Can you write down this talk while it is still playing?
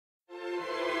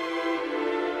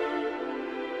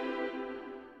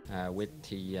with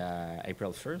the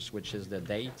April 1st, which is the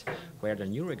date where the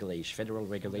new regulation, federal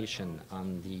regulation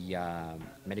on the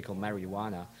medical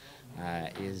marijuana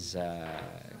is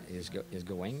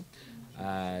going.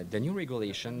 The new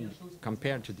regulation,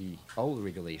 compared to the old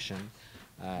regulation,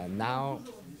 now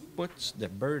puts the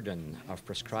burden of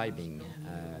prescribing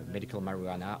medical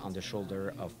marijuana on the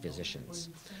shoulder of physicians.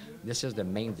 This is the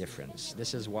main difference.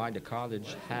 This is why the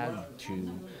college had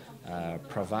to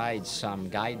provide some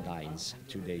guidelines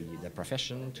to the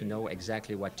profession to know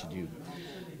exactly what to do.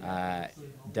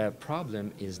 The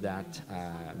problem is that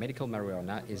medical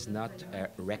marijuana is not a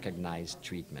recognized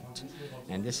treatment,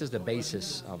 and this is the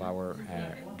basis of our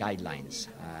guidelines.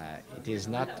 It is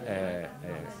not a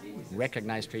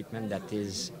recognized treatment that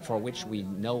is for which we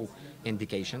know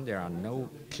indication. There are no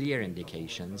clear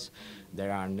indications.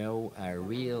 There are no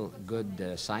real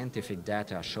good scientific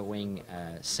data showing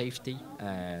safety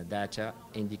data,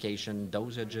 indication,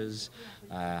 dosages,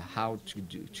 how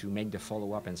to make the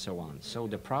follow-up, and so on. So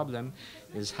the problem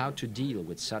is how to deal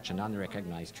with such an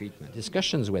unrecognized treatment.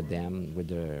 Discussions with them, with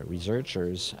the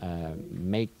researchers,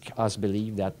 make us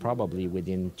believe that probably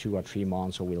within 2 or 3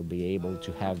 months we will be able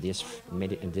to have this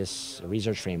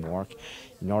research framework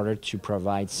in order to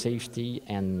provide safety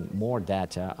and more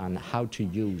data on how to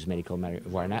use medical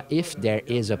marijuana if there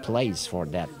is a place for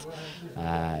that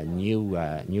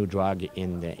new drug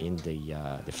in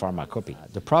the pharmacopy.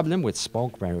 The problem with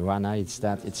smoked marijuana is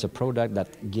that it's a product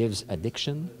that gives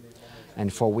addiction,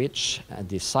 and for which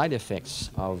the side effects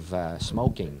of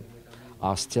smoking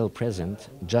are still present,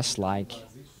 just like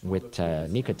with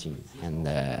nicotine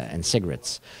and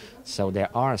cigarettes. So there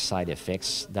are side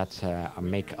effects that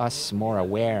make us more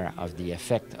aware of the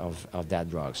effect of that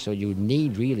drug. So you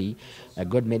need really a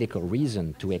good medical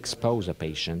reason to expose a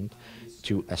patient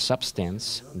to a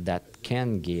substance that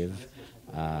can give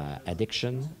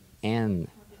addiction and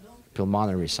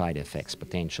pulmonary side effects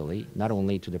potentially, not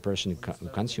only to the person who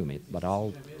consumes it, but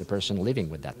all the person living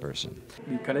with that person.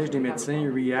 The Collège des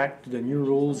médecins react to the new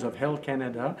rules of Health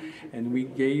Canada, and we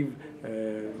gave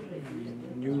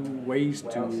new ways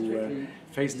to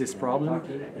face this problem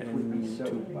and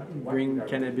to bring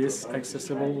cannabis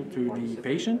accessible to the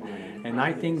patient. And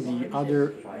I think the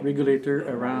other regulators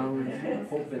around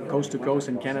coast to coast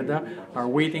in Canada are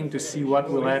waiting to see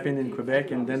what will happen in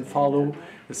Quebec and then follow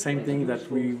the same thing that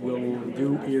we will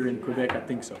do here in Quebec. I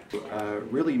think so.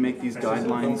 Really make these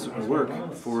guidelines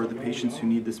work for the patients who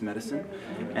need this medicine,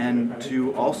 and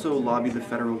to also lobby the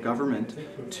federal government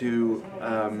to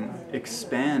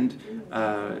expand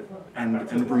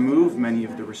and remove many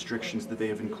of the restrictions that they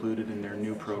have included in their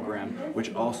new program,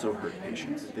 which also hurt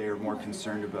patients. They are more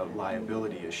concerned about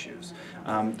liability issues.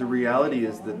 The reality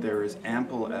is that there is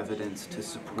ample evidence to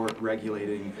support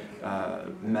regulating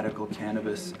medical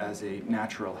cannabis as a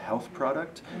natural health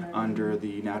product under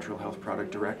the Natural Health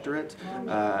Product Directorate,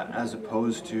 as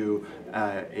opposed to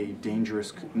a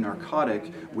dangerous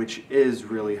narcotic, which is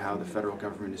really how the federal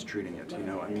government is treating it. You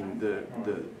know, I mean,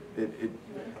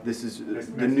 this is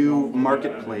the new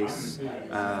marketplace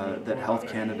that Health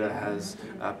Canada has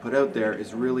put out there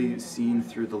is really seen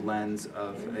through the lens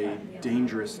of a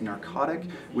dangerous narcotic,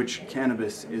 which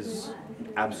cannabis is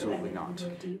absolutely not.